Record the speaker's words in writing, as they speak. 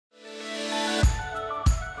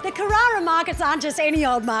The Carrara Markets aren't just any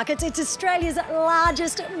old markets, it's Australia's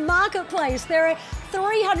largest marketplace. There are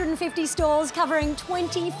 350 stalls covering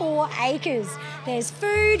 24 acres. There's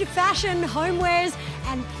food, fashion, homewares,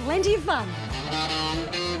 and plenty of fun.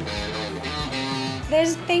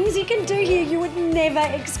 There's things you can do here you would never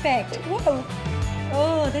expect. Whoa.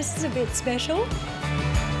 Oh, this is a bit special.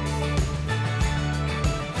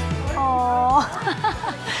 Oh,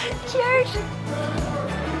 cute.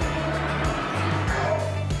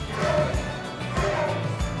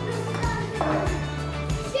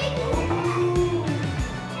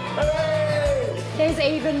 There's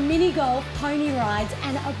even mini golf, pony rides,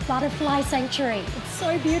 and a butterfly sanctuary. It's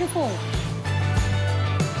so beautiful.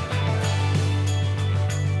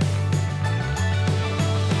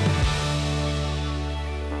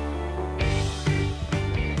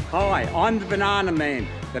 Hi, I'm the Banana Man,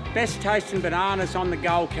 the best tasting bananas on the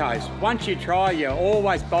Gold Coast. Once you try, you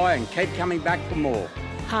always buy and keep coming back for more.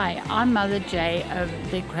 Hi, I'm Mother Jay of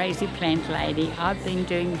the Crazy Plant Lady. I've been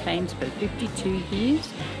doing plants for 52 years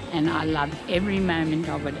and I love every moment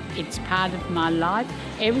of it. It's part of my life.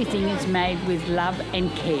 Everything is made with love and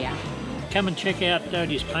care. Come and check out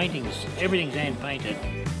Dodie's paintings. Everything's hand-painted.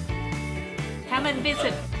 Come and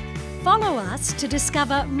visit. Follow us to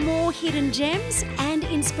discover more hidden gems and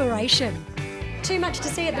inspiration. Too much to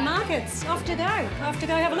see at the markets. Off to go.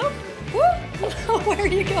 Have a look. Woo! Where are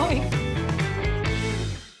you going?